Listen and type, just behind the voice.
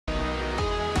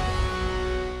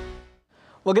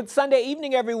Well, good Sunday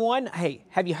evening, everyone. Hey,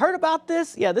 have you heard about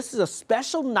this? Yeah, this is a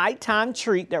special nighttime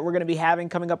treat that we're going to be having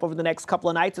coming up over the next couple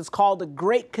of nights. It's called the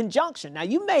Great Conjunction. Now,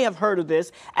 you may have heard of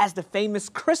this as the famous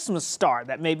Christmas star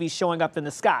that may be showing up in the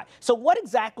sky. So what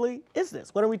exactly is this?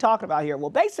 What are we talking about here?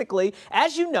 Well, basically,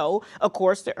 as you know, of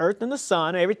course, the Earth and the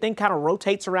Sun, everything kind of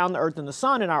rotates around the Earth and the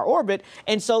Sun in our orbit.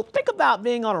 And so think about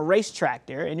being on a racetrack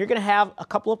there, and you're going to have a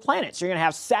couple of planets. You're going to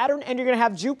have Saturn and you're going to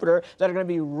have Jupiter that are going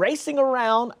to be racing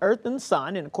around Earth and the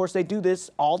Sun. And of course, they do this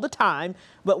all the time.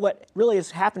 But what really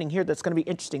is happening here that's going to be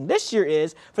interesting this year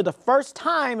is, for the first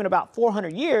time in about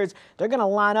 400 years, they're going to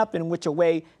line up in which a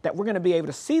way that we're going to be able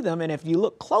to see them. And if you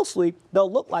look closely,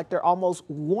 they'll look like they're almost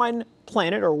one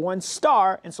planet or one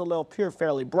star, and so they'll appear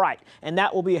fairly bright. And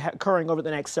that will be occurring over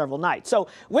the next several nights. So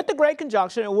with the Great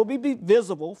Conjunction, it will be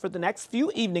visible for the next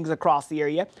few evenings across the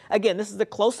area. Again, this is the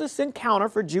closest encounter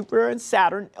for Jupiter and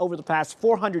Saturn over the past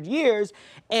 400 years.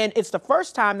 And it's the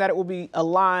first time that it will be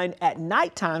aligned at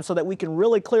nighttime so that we can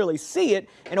really clearly see it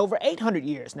in over 800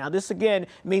 years. Now, this again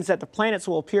means that the planets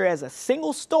will appear as a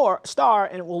single star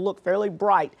and it will look fairly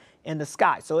bright in the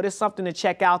sky. So it is something to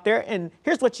check out there. And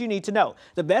here's what you need to know.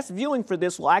 The best viewing for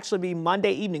this will actually be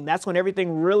Monday evening. That's when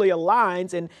everything really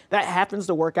aligns, and that happens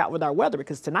to work out with our weather,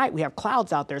 because tonight we have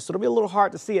clouds out there, so it'll be a little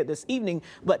hard to see it this evening.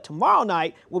 But tomorrow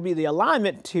night will be the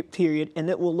alignment period, and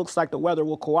it will looks like the weather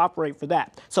will cooperate for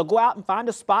that. So go out and find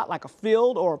a spot like a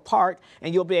field or a park,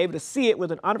 and you'll be able to see it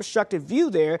with an unobstructed view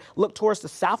there. Look towards the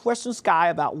southwestern sky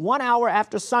about 1 hour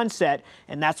after sunset,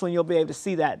 and that's when you'll be able to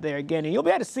see that there again. And you'll be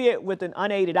able to see it with an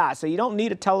unaided eye. So you don't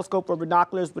need a telescope or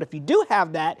binoculars, but if you do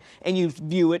have that and you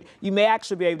view it, you may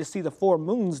actually be able to see the 4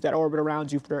 moons that orbit around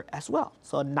Jupiter as well.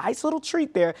 So a nice little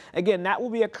treat there. Again, that will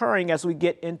be occurring as we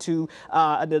get into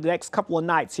the next couple of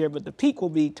nights here, but the peak will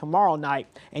be tomorrow night,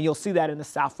 and you'll see that in the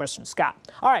southwestern sky.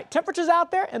 All right, temperatures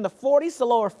out there in the 40s to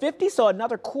lower 50s, so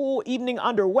another cool evening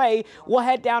underway. We'll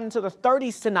head down into the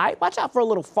 30s tonight. Watch out for a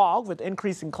little fog with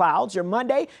increasing clouds. Your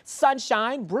Monday,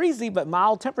 sunshine, breezy but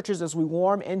mild temperatures as we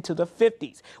warm into the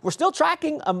 50s. We're still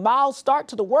tracking a mild start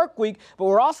to the work week, but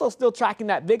we're also still tracking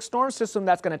that big storm system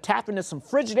that's going to tap into some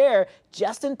frigid air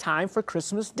just in time for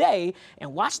Christmas Day.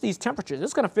 And watch these temperatures.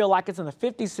 It's going to feel like it's in the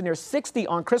 50s to near 60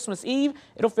 on Christmas Eve.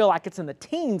 It'll feel like it's in the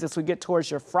teens as we get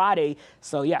towards your Friday.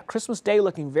 So yeah, Christmas Day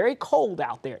looking very cold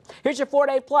out there. Here's your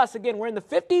 4-day plus. Again, we're in the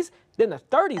 50s, then the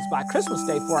 30s by Christmas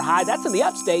Day for a high. That's in the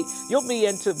upstate. You'll be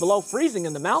into below freezing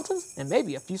in the mountains, and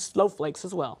maybe a few snowflakes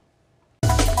as well.